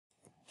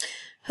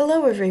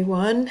Hello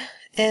everyone,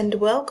 and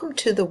welcome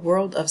to the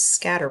world of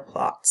scatter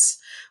plots.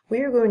 We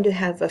are going to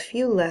have a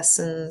few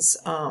lessons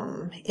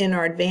in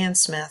our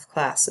advanced math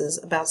classes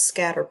about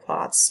scatter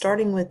plots,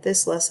 starting with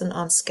this lesson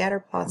on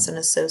scatter plots and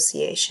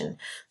association.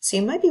 So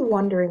you might be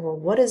wondering, well,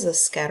 what is a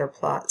scatter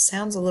plot?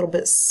 Sounds a little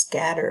bit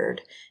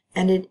scattered,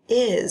 and it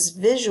is.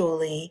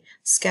 Visually,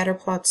 scatter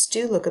plots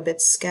do look a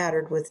bit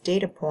scattered with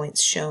data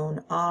points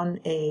shown on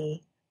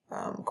a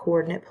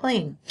coordinate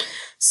plane.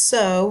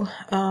 So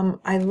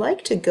I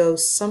like to go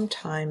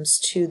sometimes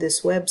to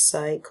this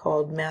website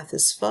called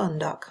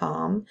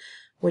mathisfun.com,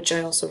 which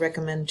I also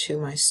recommend to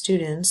my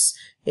students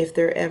if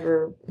they're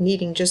ever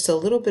needing just a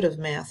little bit of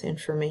math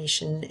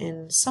information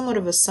in somewhat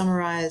of a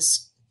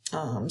summarized,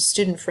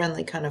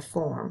 student-friendly kind of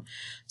form.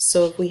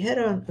 So if we head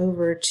on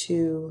over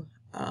to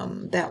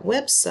that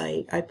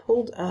website, I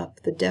pulled up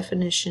the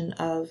definition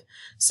of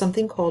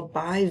something called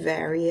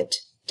bivariate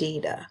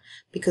data,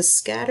 because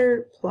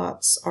scatter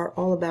plots are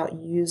all about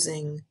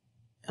using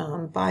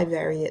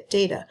bivariate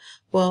data.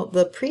 Well,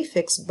 the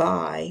prefix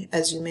bi,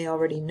 as you may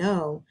already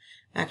know,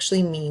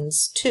 actually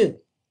means two.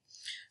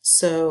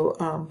 So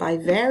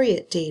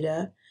bivariate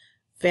data,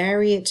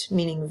 variate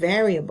meaning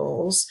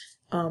variables,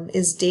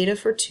 is data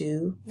for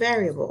two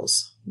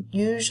variables.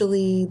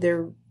 Usually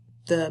the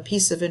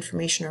pieces of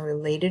information are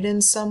related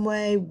in some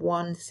way.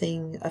 One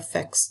thing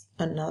affects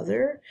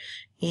another,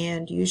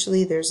 and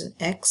usually there's an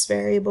x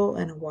variable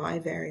and a y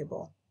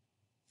variable.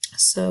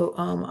 So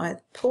I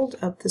pulled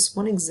up this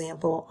one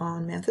example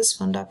on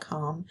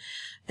mathisfun.com,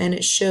 and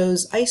it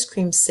shows ice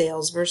cream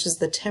sales versus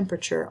the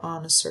temperature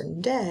on a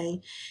certain day,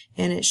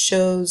 and it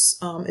shows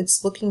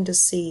it's looking to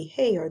see,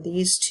 hey, are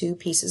these two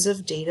pieces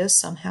of data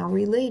somehow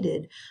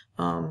related?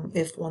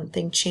 If one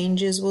thing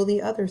changes, will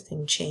the other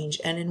thing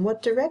change, and in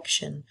what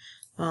direction?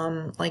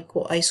 Like,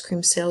 will ice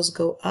cream sales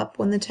go up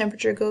when the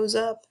temperature goes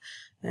up?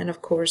 And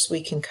of course,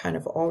 we can kind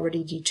of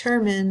already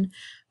determine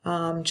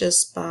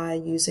just by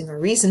using our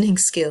reasoning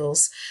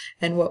skills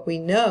and what we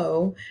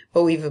know,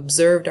 what we've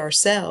observed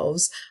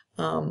ourselves,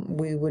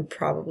 we would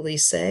probably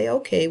say,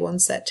 okay,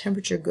 once that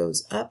temperature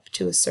goes up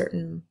to a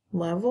certain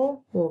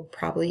level, we'll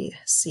probably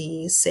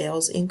see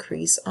sales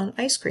increase on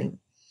ice cream.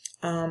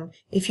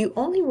 If you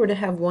only were to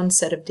have one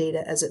set of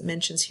data, as it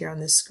mentions here on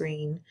this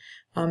screen,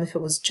 if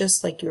it was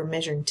just like you were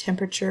measuring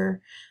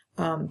temperature,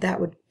 that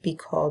would be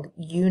called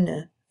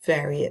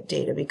univariate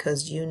data,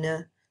 because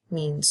uni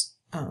means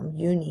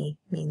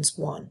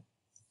one.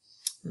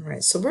 All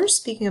right, so we're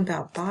speaking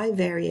about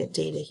bivariate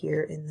data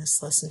here in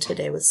this lesson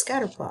today with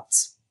scatter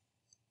plots.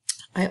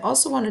 I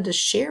also wanted to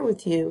share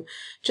with you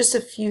just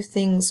a few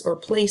things or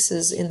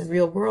places in the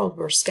real world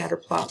where scatter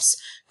plots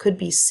could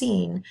be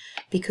seen,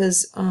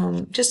 because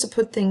just to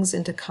put things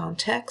into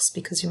context,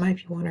 because you might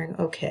be wondering,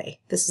 okay,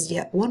 this is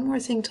yet one more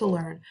thing to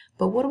learn,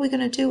 but what are we going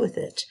to do with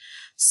it?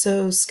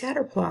 So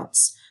scatter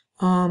plots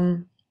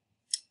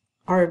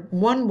are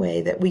one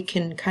way that we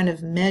can kind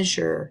of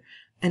measure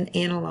and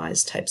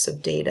analyze types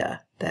of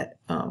data that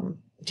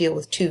deal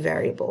with two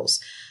variables.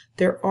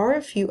 There are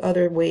a few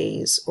other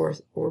ways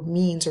or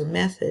means or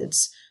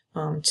methods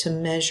to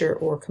measure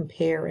or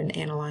compare and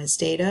analyze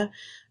data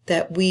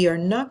that we are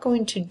not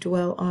going to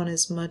dwell on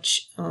as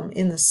much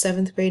in the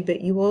 7th grade,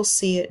 but you will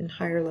see it in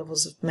higher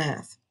levels of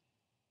math.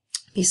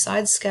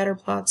 Besides scatter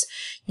plots,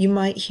 you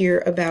might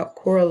hear about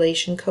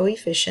correlation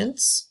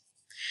coefficients,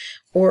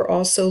 or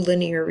also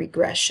linear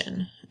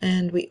regression.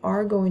 And we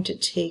are going to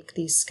take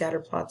these scatter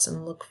plots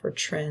and look for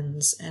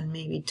trends and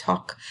maybe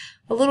talk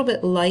a little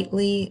bit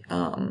lightly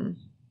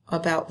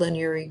about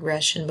linear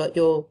regression, but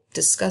you'll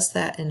discuss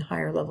that in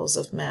higher levels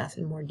of math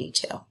in more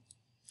detail.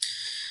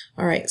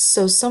 All right,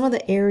 so some of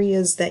the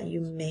areas that you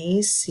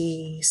may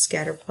see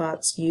scatter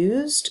plots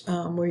used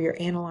where you're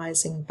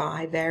analyzing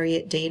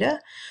bivariate data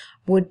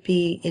would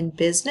be in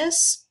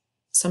business.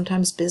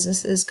 Sometimes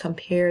businesses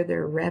compare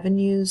their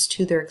revenues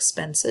to their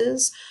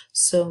expenses.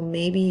 So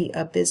maybe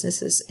a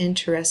business is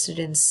interested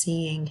in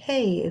seeing,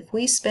 hey, if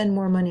we spend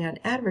more money on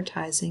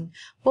advertising,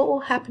 what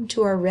will happen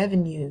to our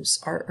revenues,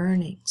 our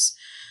earnings?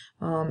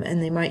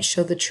 And they might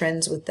show the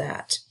trends with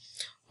that.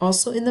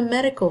 Also in the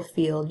medical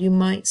field, you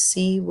might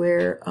see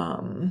where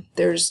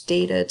there's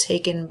data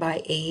taken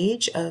by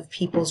age of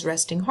people's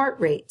resting heart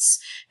rates,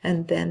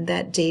 and then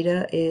that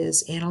data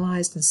is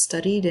analyzed and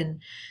studied, and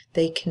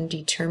they can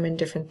determine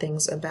different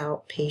things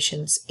about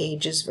patients'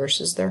 ages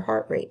versus their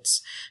heart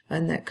rates,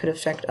 and that could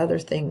affect other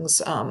things,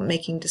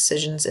 making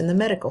decisions in the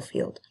medical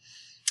field.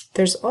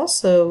 There's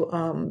also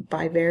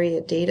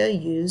bivariate data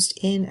used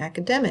in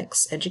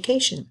academics,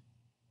 education.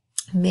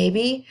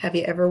 Maybe, have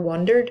you ever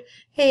wondered,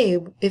 hey,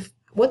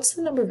 what's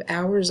the number of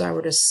hours I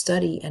were to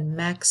study and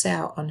max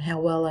out on how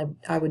well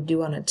I would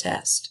do on a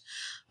test?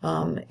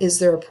 Is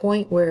there a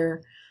point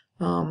where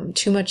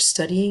too much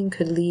studying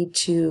could lead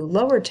to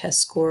lower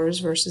test scores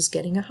versus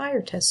getting a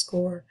higher test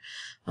score?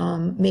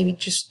 Maybe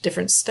just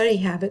different study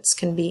habits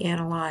can be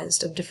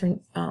analyzed of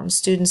different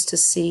students to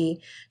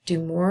see, do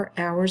more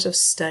hours of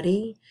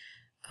study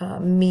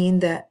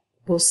mean that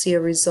we'll see a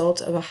result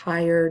of a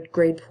higher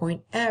grade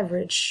point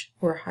average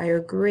or higher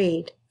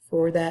grade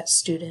for that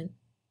student?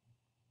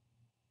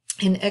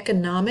 In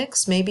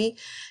economics, maybe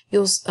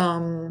you'll,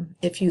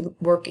 if you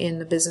work in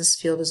the business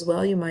field as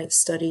well, you might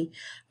study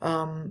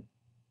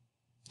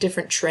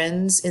different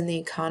trends in the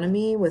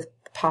economy with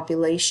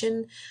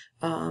population.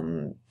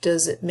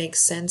 Does it make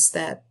sense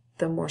that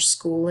the more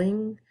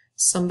schooling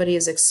somebody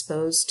is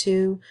exposed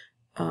to,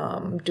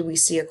 do we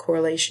see a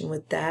correlation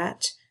with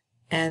that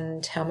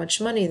and how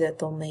much money that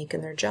they'll make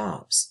in their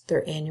jobs,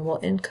 their annual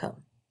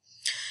income?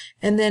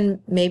 And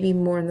then maybe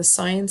more in the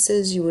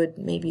sciences, you would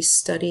maybe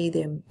study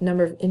the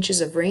number of inches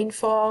of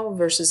rainfall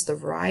versus the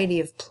variety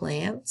of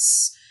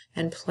plants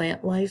and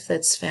plant life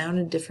that's found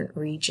in different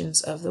regions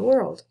of the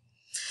world.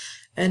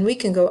 And we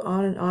can go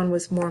on and on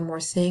with more and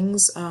more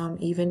things,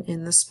 even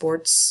in the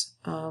sports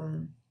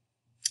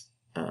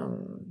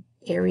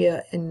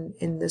area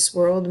in this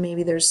world.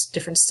 Maybe there's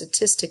different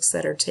statistics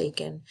that are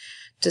taken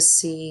to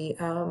see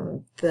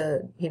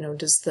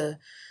does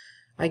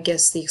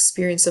the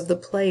experience of the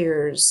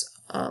players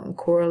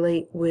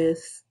correlate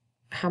with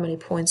how many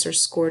points are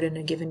scored in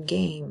a given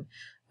game,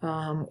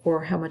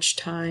 or how much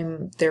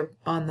time they're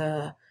on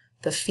the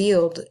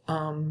field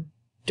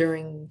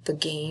during the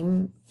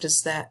game.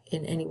 Does that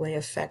in any way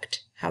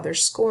affect how their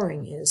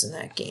scoring is in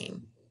that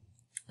game,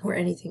 or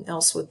anything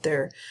else with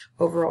their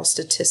overall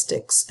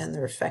statistics and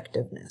their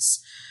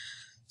effectiveness?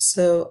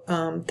 So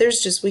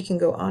we can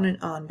go on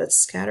and on, but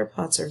scatter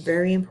plots are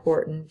very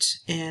important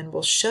and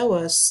will show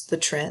us the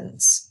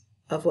trends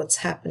of what's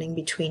happening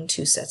between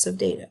two sets of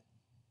data.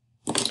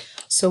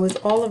 So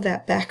with all of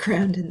that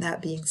background and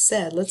that being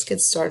said, let's get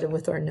started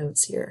with our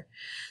notes here.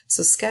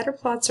 So scatter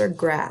plots are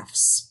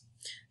graphs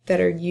that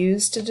are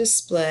used to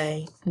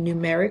display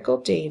numerical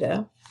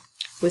data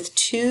with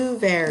two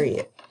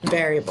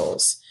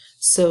variables.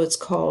 So it's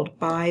called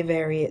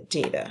bivariate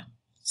data.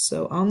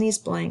 So on these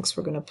blanks,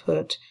 we're going to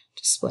put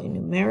display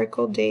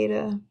numerical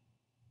data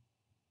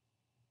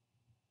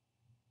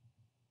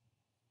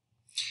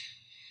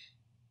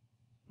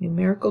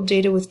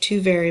with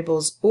two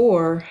variables,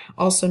 or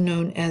also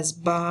known as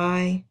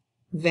bivariate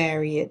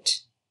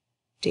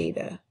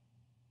data.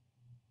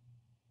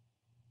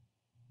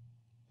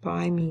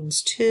 Bi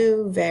means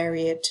two,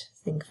 variate,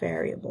 think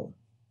variable.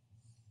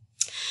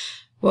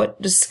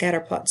 What do scatter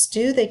plots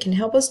do? They can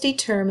help us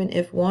determine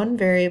if one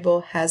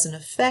variable has an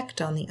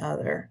effect on the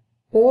other,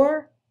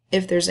 or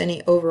if there's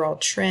any overall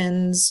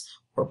trends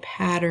or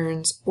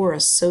patterns or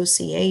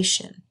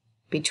association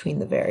between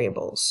the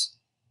variables.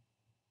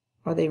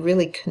 Are they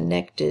really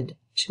connected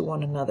to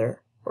one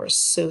another or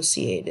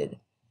associated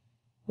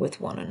with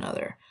one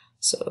another?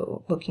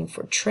 So looking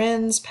for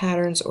trends,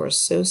 patterns, or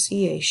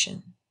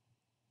association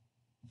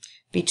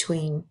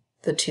between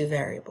the two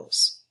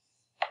variables.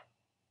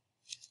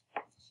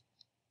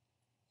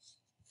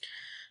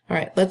 All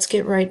right, let's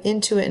get right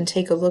into it and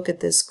take a look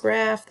at this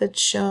graph that's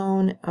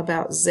shown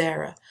about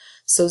Zara.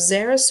 So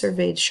Zara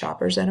surveyed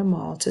shoppers at a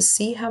mall to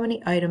see how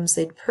many items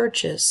they'd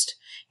purchased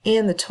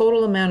and the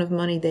total amount of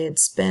money they had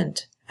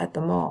spent at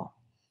the mall.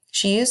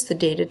 She used the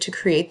data to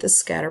create the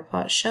scatter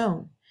plot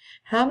shown.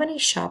 How many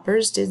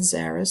shoppers did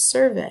Zara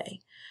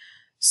survey?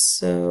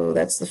 So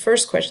that's the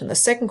first question. The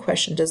second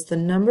question, does the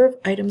number of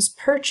items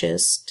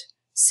purchased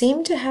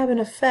seem to have an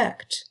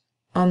effect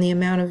on the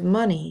amount of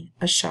money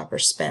a shopper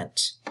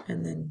spent?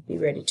 And then be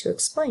ready to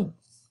explain.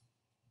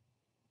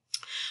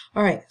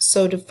 All right,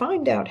 so to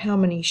find out how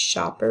many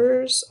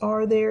shoppers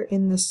are there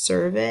in the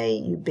survey,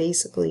 you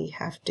basically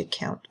have to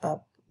count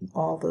up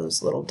all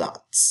those little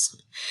dots.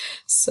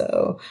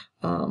 So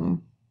let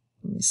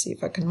me see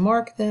if I can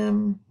mark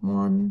them.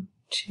 1,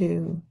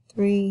 2,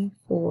 3,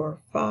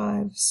 4,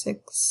 5,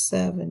 6,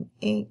 7,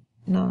 8,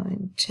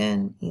 9,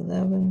 10,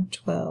 11,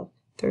 12,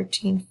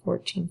 13,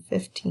 14,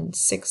 15,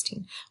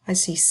 16. I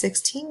see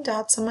 16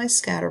 dots on my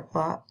scatter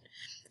plot.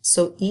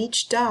 So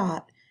each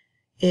dot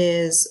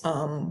is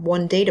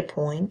one data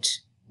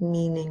point,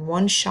 meaning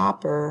one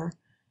shopper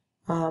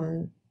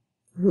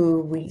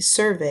who we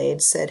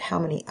surveyed said how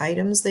many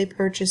items they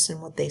purchased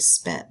and what they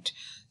spent.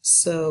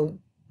 So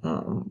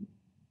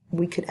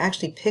we could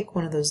actually pick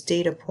one of those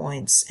data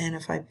points, and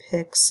if I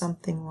pick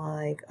something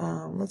like,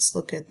 let's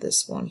look at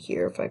this one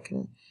here, if I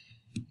can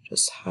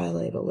just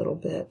highlight a little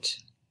bit,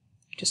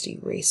 just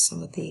erase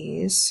some of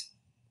these.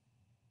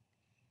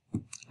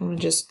 I'm going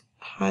to just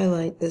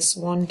highlight this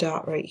one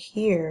dot right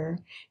here.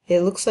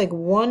 It looks like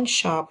one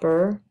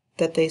shopper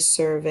that they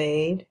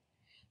surveyed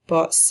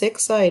bought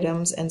 6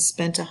 items and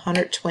spent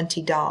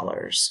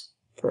 $120,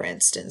 for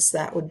instance.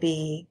 That would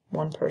be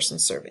one person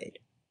surveyed.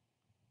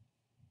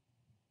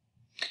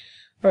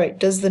 All right,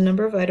 does the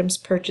number of items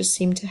purchased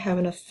seem to have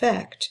an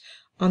effect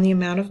on the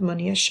amount of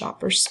money a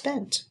shopper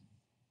spent?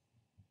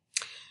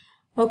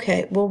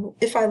 Okay, well,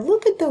 if I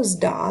look at those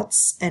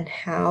dots and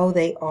how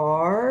they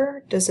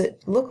are, does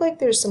it look like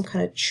there's some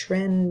kind of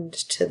trend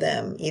to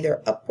them?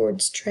 Either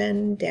upwards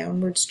trend,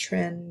 downwards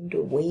trend,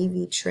 a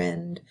wavy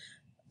trend,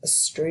 a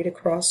straight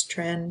across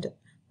trend,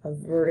 a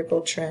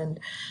vertical trend.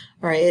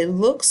 All right, it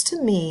looks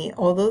to me,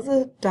 although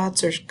the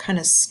dots are kind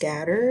of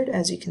scattered,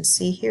 as you can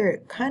see here,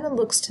 it kind of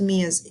looks to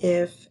me as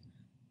if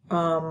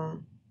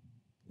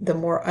the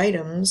more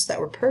items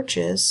that were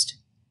purchased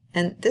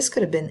And this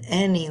could have been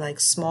any like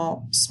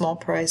small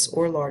price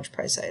or large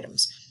price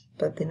items,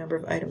 but the number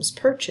of items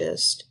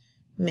purchased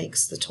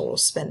makes the total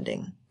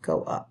spending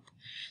go up.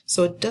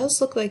 So it does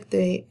look like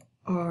they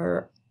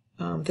are,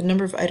 the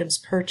number of items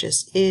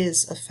purchased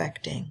is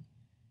affecting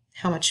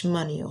how much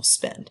money you'll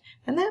spend.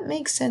 And that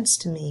makes sense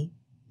to me.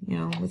 You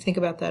know, we think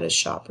about that as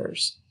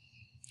shoppers.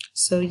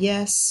 So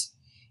yes,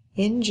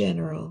 in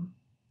general,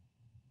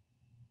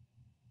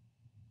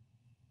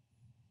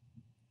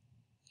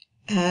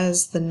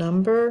 as the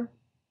number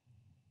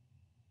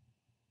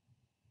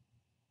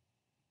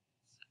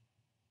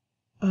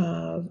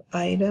of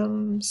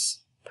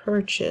items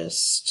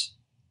purchased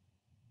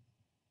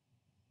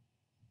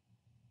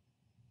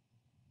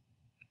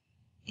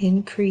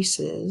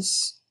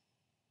increases,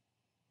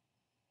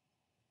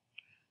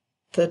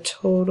 the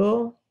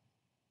total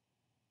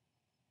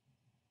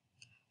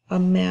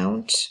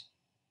amount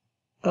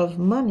of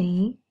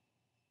money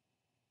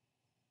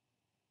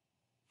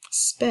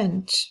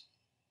spent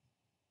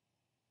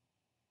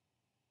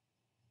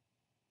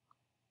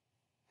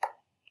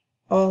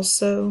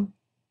also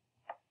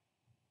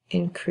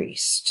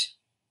increased.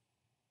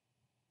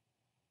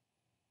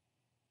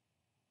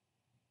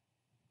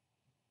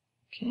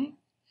 Okay,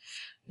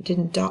 I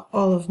didn't dot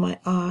all of my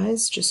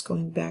I's, just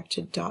going back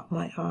to dot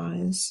my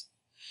I's.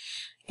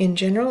 In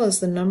general, as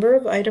the number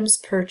of items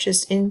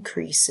purchased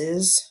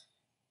increases,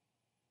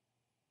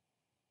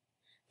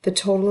 the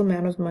total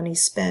amount of money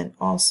spent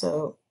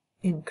also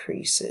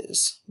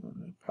increases.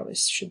 I probably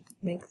should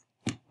make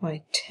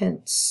my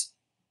tense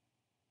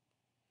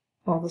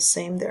all the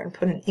same there and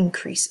put in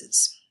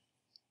increases.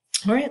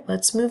 All right,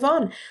 let's move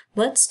on.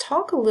 Let's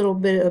talk a little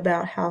bit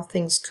about how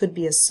things could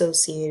be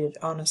associated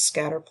on a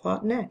scatter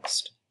plot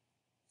next.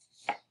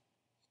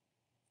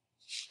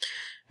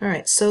 All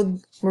right, so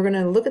we're going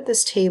to look at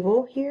this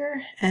table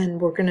here,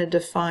 and we're going to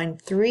define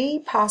 3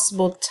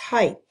 possible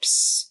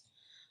types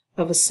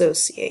of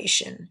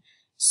association.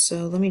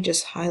 So let me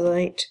just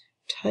highlight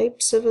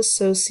types of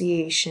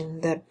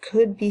association that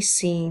could be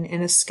seen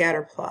in a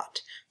scatter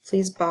plot.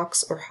 Please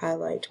box or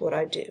highlight what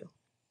I do.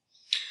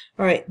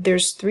 All right,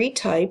 there's 3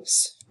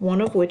 types,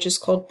 one of which is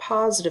called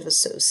positive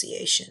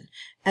association.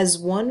 As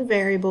one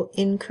variable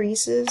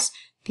increases,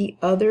 the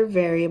other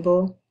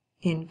variable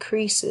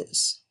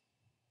increases.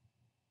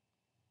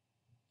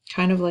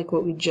 Kind of like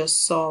what we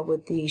just saw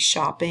with the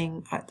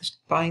shopping,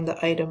 buying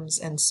the items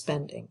and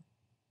spending.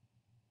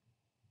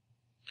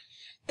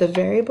 The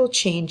variable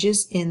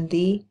changes in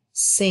the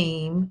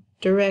same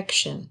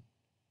direction.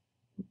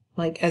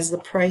 Like as the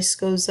price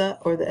goes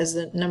up, or as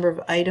the number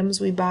of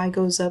items we buy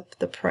goes up,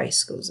 the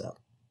price goes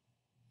up.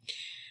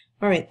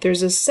 All right,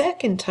 there's a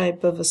second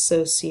type of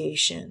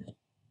association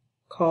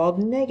called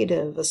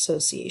negative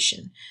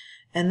association.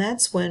 And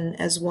that's when,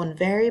 as one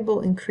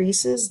variable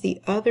increases,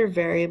 the other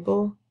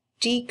variable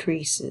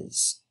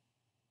decreases.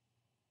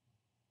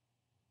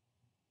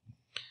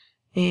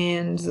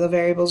 And the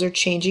variables are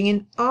changing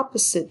in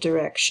opposite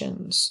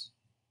directions.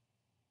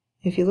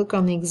 If you look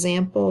on the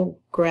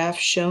example graph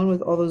shown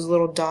with all those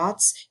little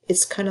dots,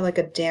 it's kind of like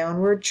a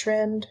downward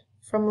trend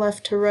from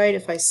left to right.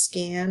 If I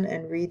scan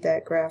and read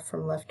that graph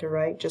from left to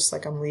right, just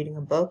like I'm reading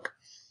a book,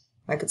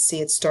 I could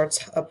see it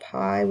starts up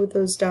high with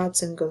those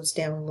dots and goes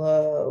down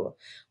low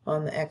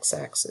on the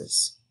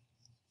x-axis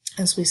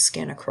as we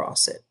scan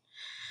across it.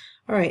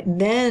 All right,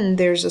 then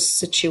there's a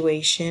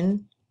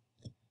situation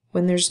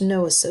when there's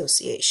no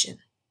association.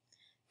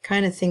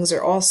 Kind of things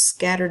are all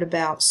scattered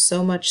about,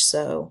 so much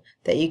so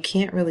that you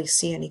can't really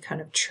see any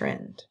kind of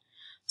trend.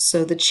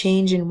 So the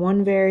change in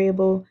one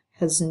variable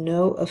has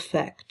no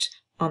effect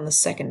on the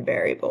second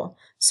variable.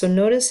 So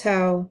notice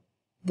how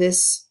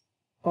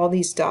all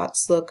these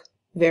dots look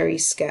very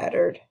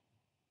scattered.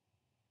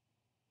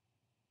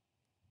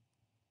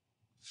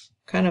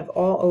 Kind of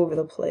all over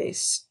the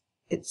place.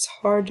 It's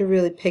hard to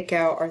really pick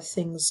out, are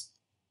things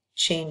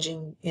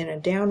changing in a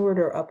downward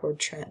or upward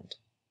trend.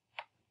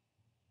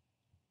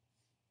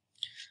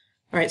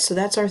 All right, so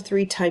that's our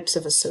 3 types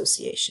of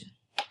association.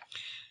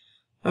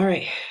 All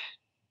right.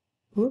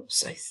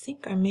 Oops, I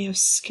think I may have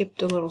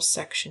skipped a little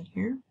section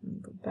here. Let me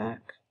go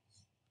back.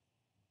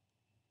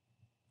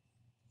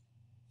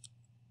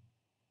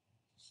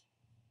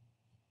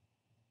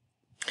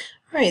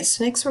 All right,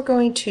 so next we're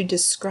going to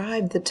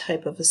describe the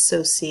type of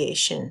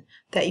association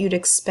that you'd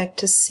expect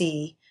to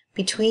see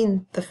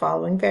between the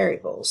following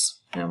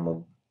variables, and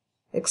we'll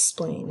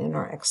explain in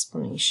our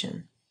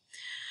explanation.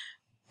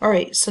 All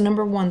right, so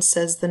number 1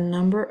 says the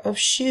number of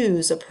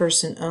shoes a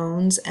person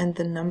owns and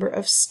the number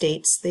of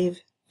states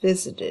they've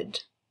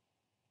visited.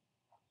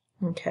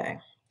 Okay,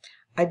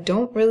 I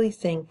don't really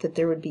think that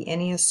there would be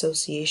any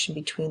association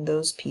between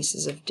those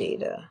pieces of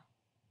data.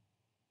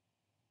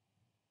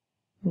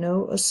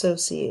 No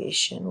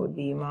association would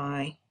be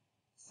my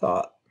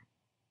thought.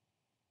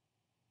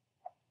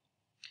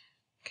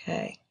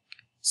 Okay,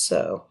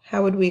 so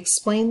how would we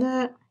explain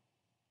that?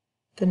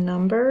 The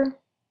number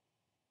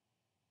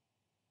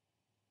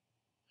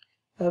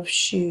of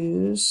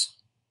shoes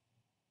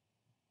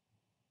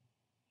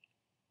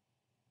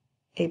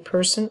a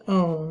person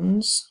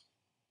owns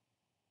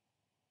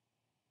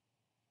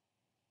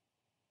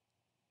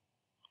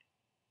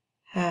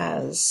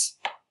has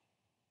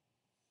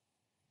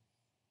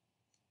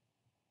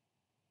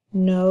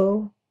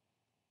no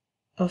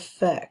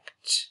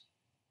effect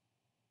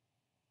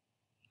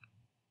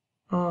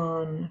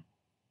on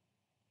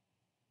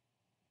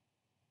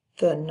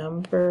the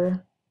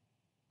number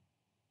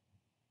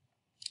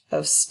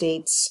of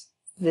states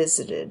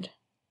visited.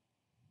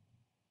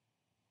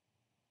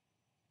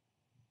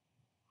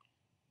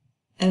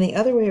 And the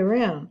other way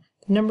around,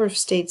 the number of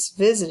states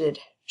visited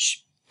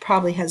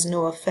probably has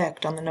no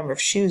effect on the number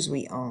of shoes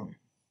we own.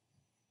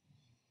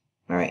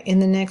 All right, in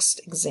the next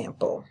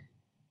example,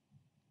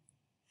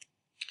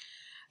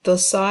 the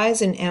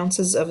size in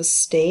ounces of a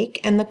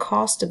steak and the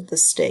cost of the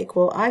steak.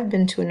 Well, I've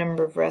been to a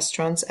number of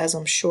restaurants, as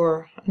I'm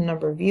sure a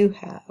number of you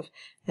have,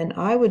 and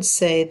I would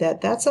say that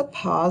that's a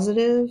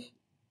positive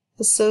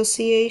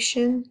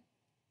association.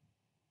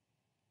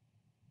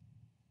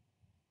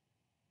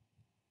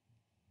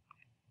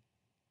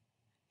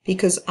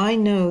 Because I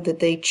know that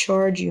they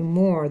charge you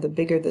more the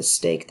bigger the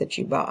steak that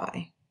you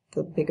buy,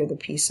 the bigger the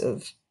piece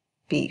of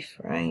beef,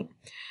 right?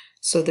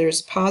 So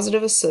there's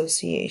positive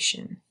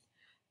association.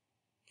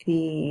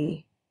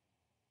 The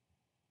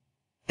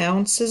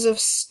ounces of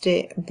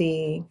steak,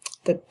 the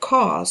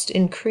cost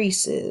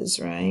increases,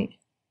 right?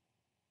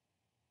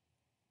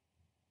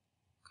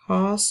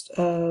 Cost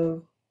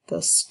of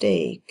the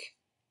steak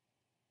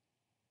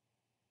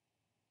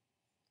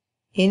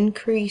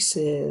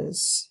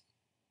increases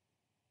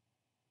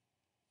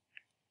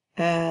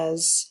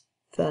as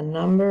the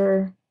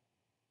number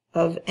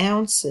of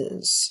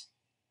ounces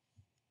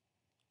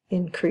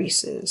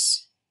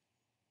increases.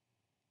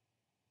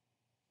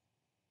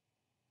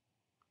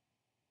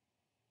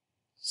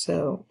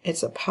 So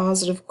it's a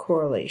positive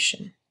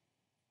correlation,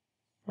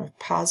 or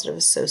positive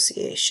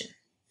association.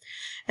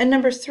 And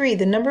number 3,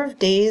 the number of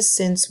days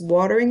since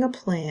watering a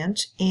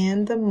plant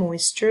and the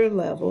moisture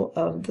level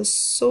of the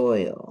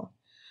soil.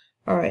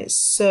 All right,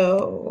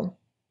 so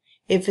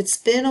if it's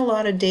been a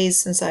lot of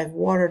days since I've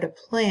watered a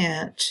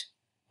plant,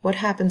 what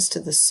happens to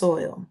the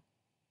soil?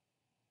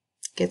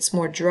 It gets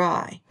more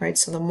dry, right?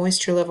 So the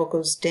moisture level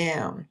goes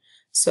down.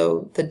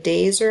 So the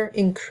days are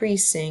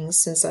increasing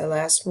since I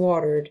last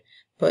watered,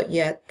 but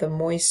yet the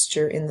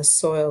moisture in the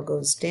soil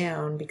goes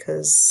down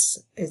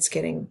because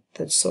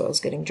the soil's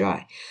getting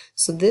dry.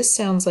 So this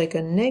sounds like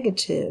a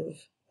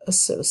negative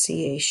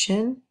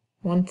association.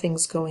 One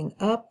thing's going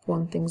up,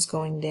 one thing's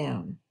going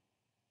down.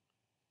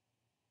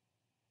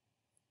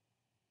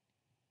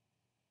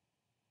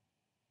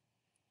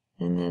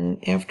 And then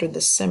after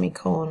the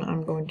semicolon,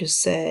 I'm going to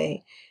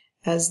say,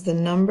 as the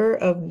number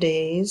of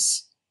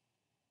days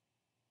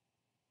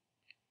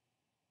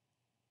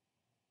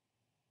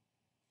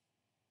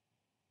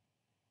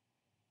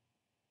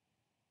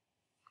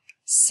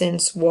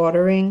since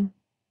watering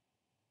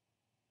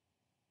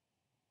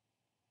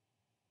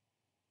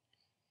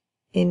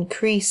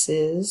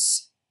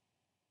increases,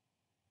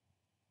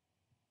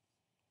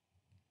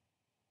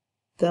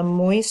 the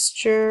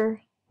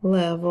moisture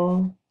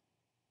level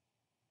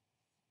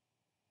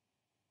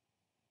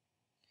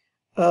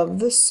of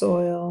the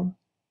soil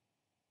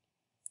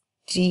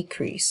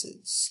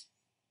decreases.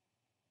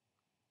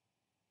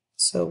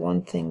 So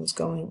one thing's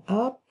going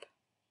up,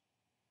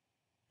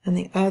 and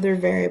the other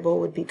variable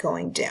would be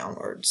going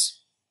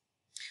downwards.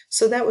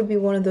 So that would be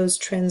one of those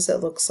trends that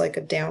looks like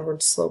a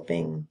downward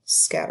sloping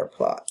scatter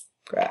plot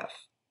graph.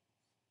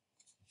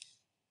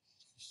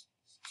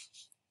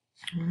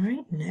 All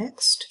right,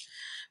 next.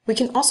 We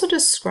can also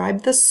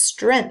describe the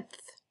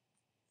strength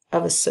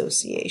of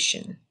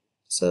association.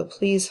 So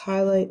please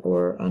highlight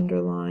or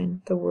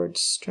underline the word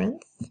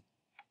strength.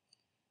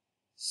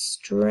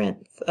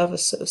 Strength of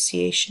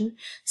association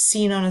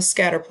seen on a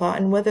scatter plot,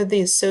 and whether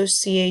the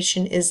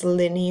association is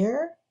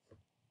linear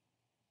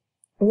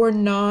or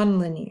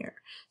nonlinear.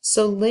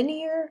 So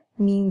linear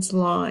means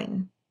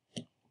line.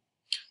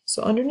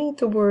 So underneath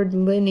the word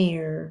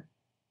linear,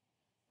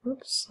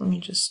 oops, let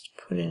me just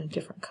put in a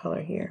different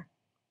color here.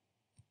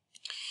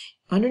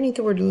 Underneath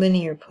the word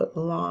linear, put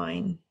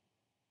line.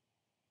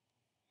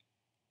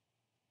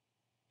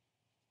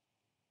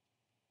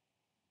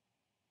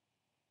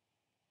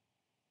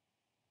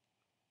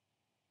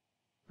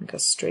 Like a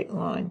straight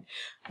line.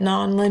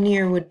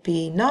 Nonlinear would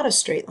be not a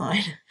straight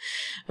line.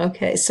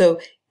 Okay, so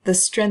the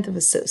strength of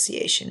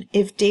association.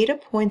 If data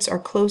points are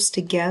close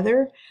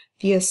together,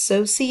 the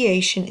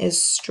association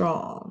is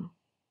strong.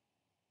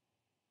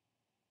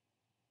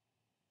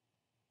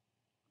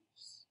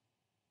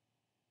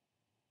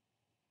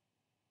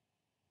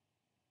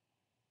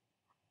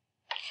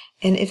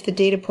 And if the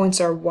data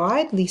points are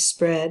widely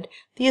spread,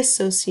 the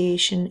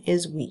association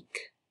is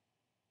weak.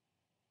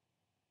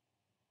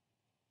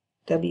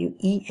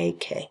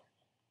 W-E-A-K.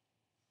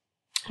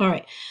 All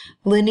right,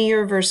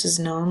 linear versus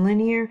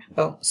nonlinear.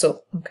 Oh,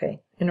 so, okay,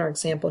 in our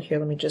example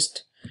here,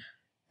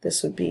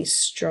 this would be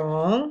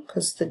strong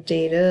because the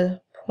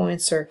data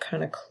points are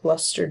kind of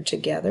clustered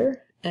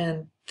together,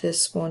 and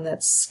this one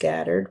that's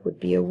scattered would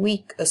be a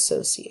weak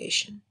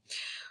association.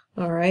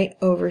 All right,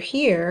 over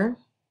here,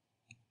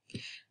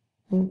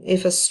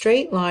 if a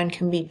straight line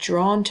can be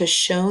drawn to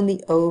show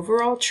the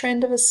overall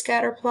trend of a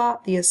scatter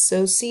plot, the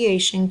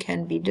association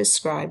can be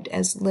described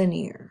as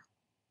linear,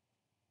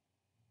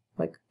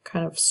 like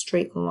kind of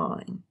straight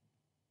line.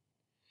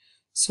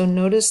 So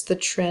notice the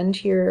trend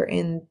here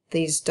in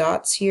these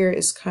dots here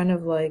is kind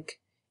of like,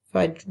 if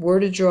I were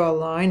to draw a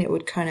line, it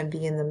would kind of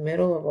be in the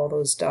middle of all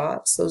those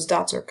dots. Those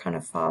dots are kind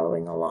of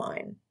following a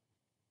line.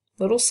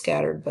 A little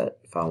scattered, but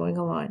following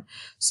a line.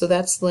 So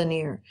that's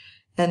linear.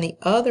 And the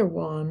other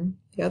one,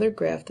 the other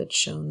graph that's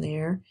shown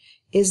there,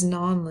 is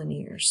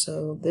nonlinear.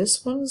 So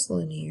this one's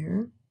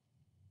linear.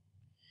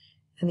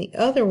 And the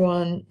other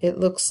one, it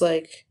looks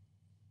like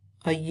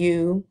a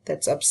U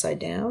that's upside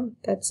down.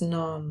 That's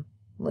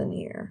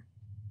nonlinear.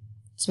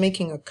 It's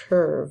making a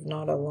curve,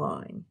 not a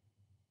line.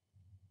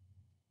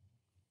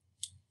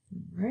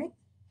 All right.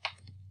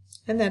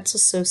 And that's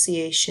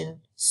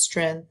association,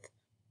 strength,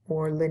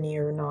 or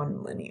linear,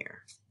 nonlinear.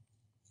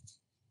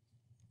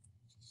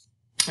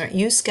 All right,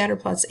 use scatter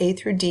plots A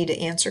through D to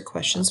answer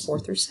questions 4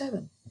 through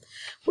 7.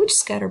 Which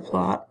scatter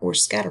plot or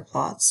scatter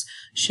plots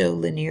show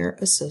linear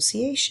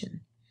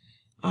association?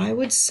 I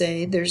would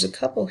say there's a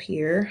couple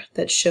here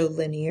that show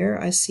linear.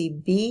 I see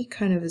B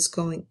kind of is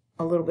going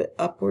a little bit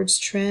upwards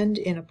trend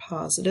in a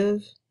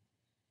positive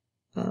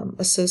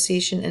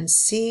association, and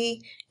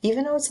C,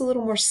 even though it's a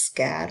little more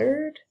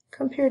scattered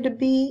compared to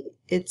B,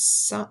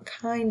 it's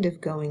kind of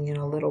going in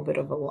a little bit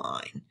of a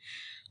line.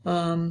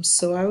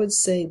 So I would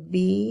say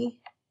B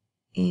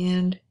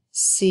and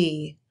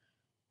C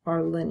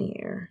are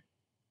linear.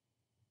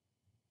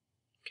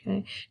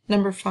 Okay.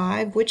 Number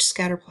 5, which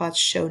scatter plots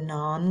show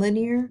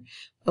nonlinear?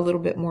 A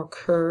little bit more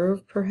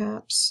curve,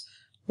 perhaps,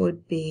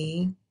 would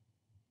be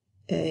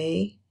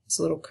A. It's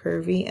a little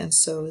curvy, and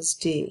so is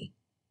D.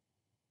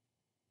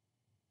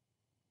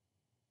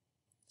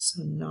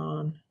 So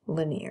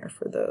non-linear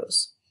for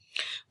those.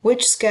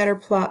 Which scatter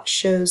plot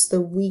shows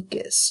the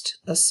weakest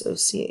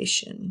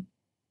association?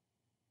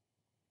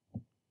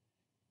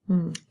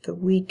 The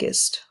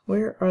weakest.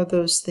 Where are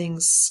those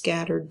things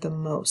scattered the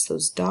most?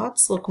 Those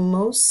dots look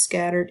most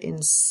scattered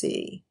in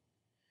C.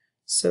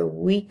 So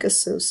weak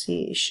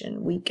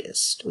association,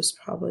 weakest, was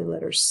probably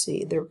letter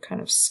C. They're kind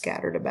of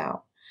scattered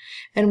about.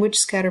 And which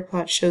scatter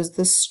plot shows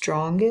the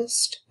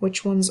strongest?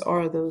 Which ones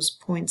are those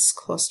points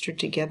clustered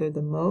together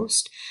the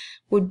most?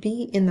 Would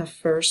be in the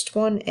first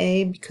one,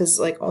 A, because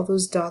like all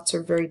those dots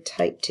are very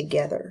tight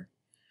together.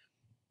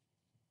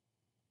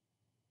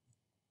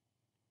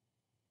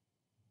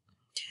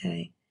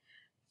 Okay,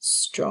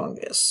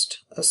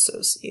 strongest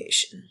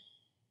association.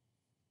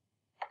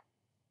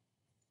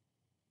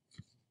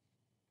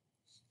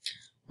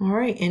 All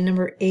right, in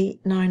number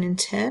 8, 9, and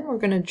 10, we're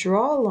going to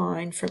draw a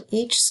line from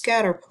each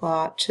scatter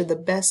plot to the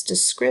best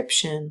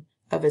description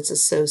of its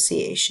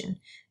association,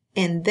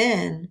 and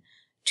then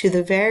to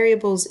the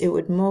variables it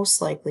would most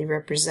likely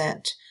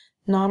represent.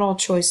 Not all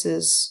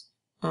choices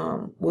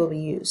will be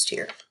used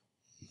here.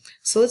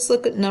 So let's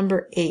look at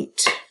number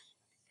 8.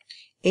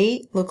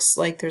 8 looks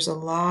like there's a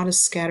lot of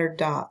scattered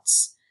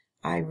dots.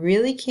 I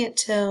really can't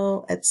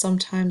tell at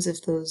sometimes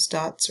if those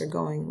dots are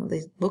going,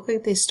 they look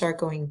like they start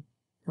going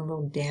a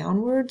little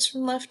downwards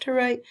from left to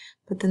right,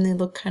 but then they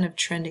look kind of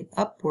trending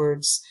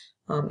upwards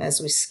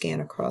as we scan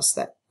across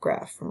that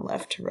graph from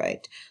left to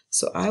right.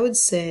 So I would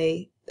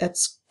say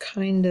that's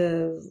kind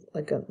of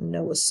like a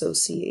no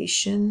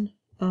association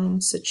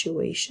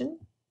situation.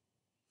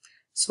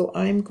 So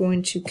I'm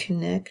going to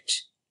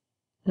connect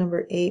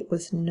number 8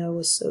 with no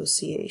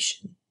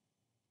association.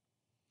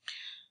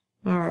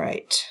 All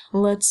right,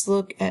 let's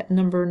look at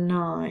number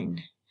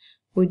 9.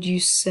 Would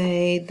you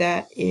say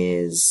that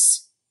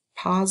is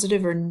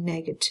positive or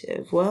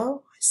negative?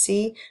 Well,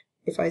 see,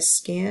 if I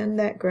scan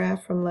that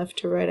graph from left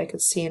to right, I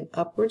could see an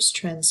upwards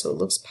trend, so it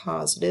looks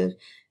positive,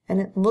 and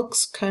it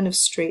looks kind of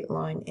straight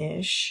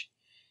line-ish.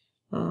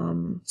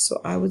 So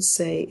I would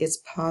say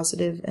it's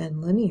positive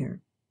and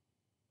linear.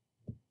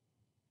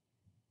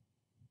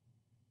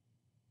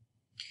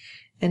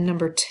 And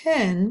number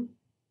 10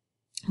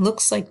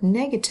 looks like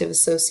negative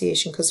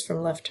association because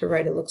from left to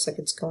right it looks like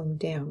it's going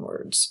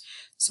downwards.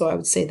 So I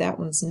would say that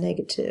one's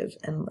negative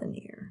and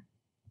linear.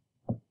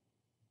 All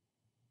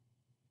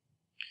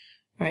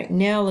right,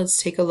 now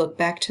let's take a look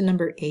back to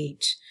number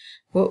 8.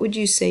 What would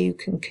you say you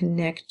can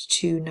connect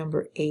to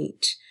number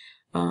 8?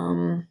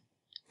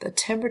 The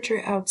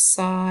temperature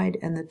outside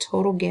and the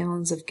total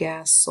gallons of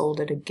gas sold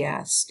at a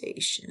gas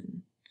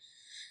station.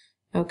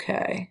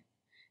 Okay,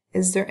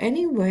 is there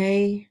any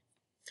way,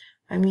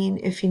 I mean,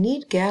 if you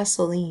need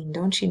gasoline,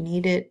 don't you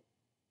need it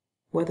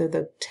whether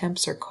the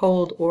temps are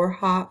cold or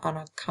hot on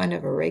a kind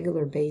of a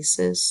regular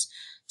basis?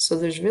 So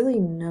there's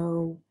really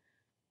no,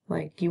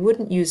 like, you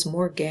wouldn't use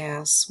more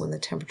gas when the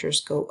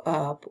temperatures go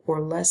up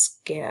or less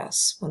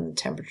gas when the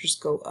temperatures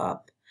go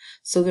up.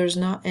 So there's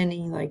not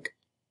any like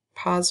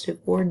positive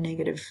or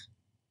negative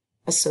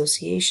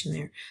association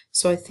there.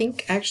 So I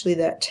think actually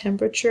that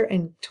temperature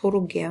and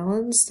total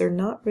gallons, they're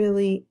not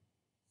really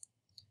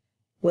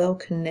well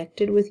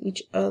connected with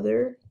each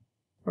other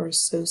or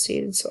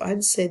associated. So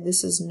I'd say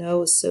this is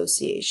no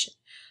association.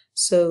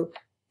 So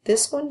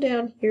This one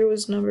down here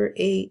was number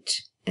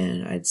 8,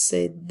 and I'd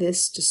say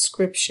this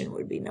description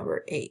would be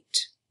number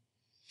 8.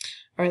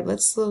 All right,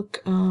 let's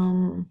look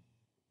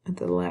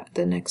at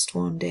the next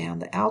one down.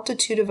 The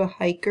altitude of a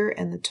hiker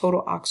and the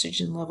total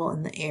oxygen level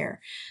in the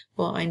air.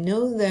 Well, I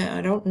know that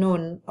I don't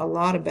know a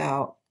lot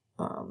about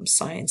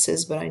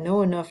sciences, but I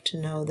know enough to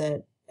know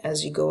that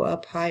as you go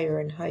up higher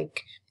and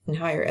hike in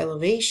higher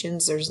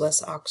elevations, there's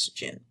less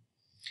oxygen.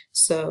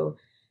 So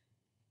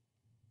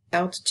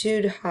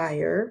altitude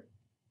higher,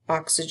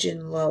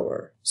 oxygen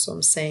lower. So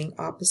I'm saying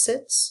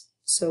opposites,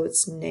 so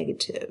it's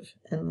negative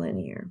and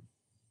linear.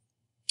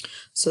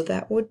 So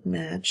that would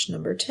match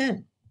number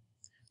 10.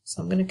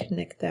 So I'm going to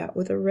connect that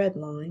with a red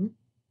line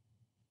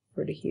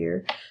over to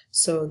here.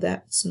 So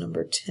that's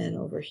number 10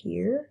 over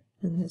here,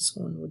 and this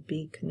one would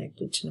be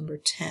connected to number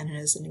 10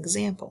 as an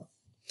example.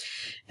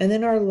 And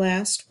then our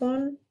last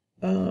one,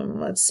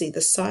 let's see,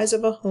 the size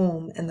of a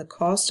home and the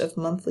cost of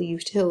monthly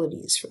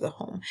utilities for the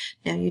home.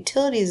 Now,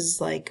 utilities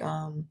is like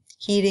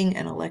heating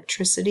and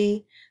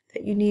electricity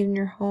that you need in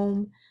your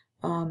home.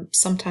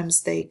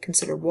 Sometimes they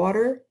consider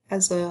water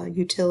as a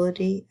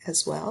utility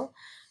as well.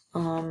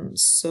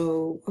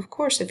 So, of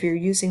course, if you're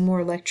using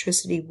more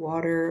electricity,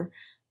 water,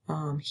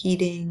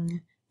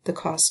 heating, the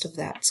cost of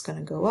that's going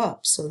to go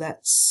up. So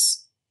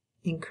that's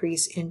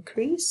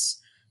increase.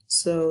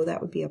 So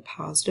that would be a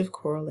positive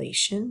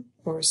correlation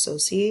or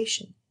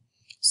association.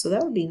 So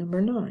that would be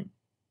number 9.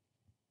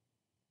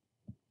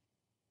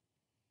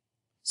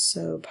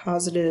 So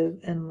positive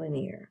and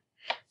linear.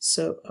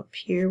 So up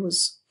here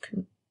was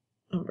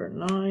number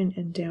 9,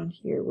 and down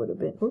here would have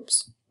been,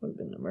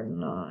 number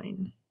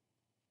 9.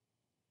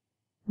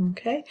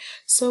 Okay,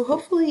 so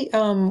hopefully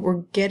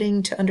we're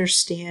getting to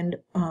understand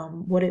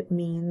what it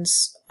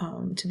means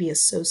to be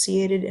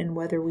associated, and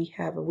whether we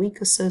have a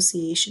weak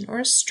association or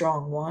a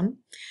strong one,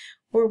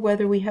 or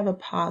whether we have a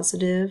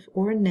positive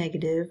or a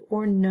negative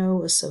or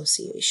no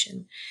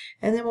association.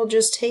 And then we'll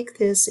just take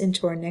this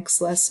into our next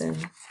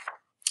lesson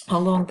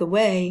along the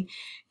way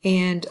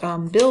and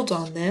build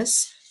on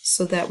this,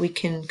 so that we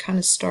can kind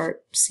of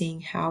start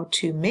seeing how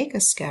to make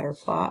a scatter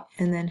plot,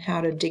 and then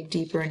how to dig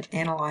deeper in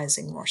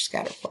analyzing more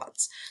scatter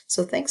plots.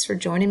 So thanks for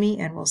joining me,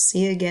 and we'll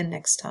see you again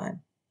next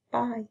time.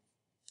 Bye.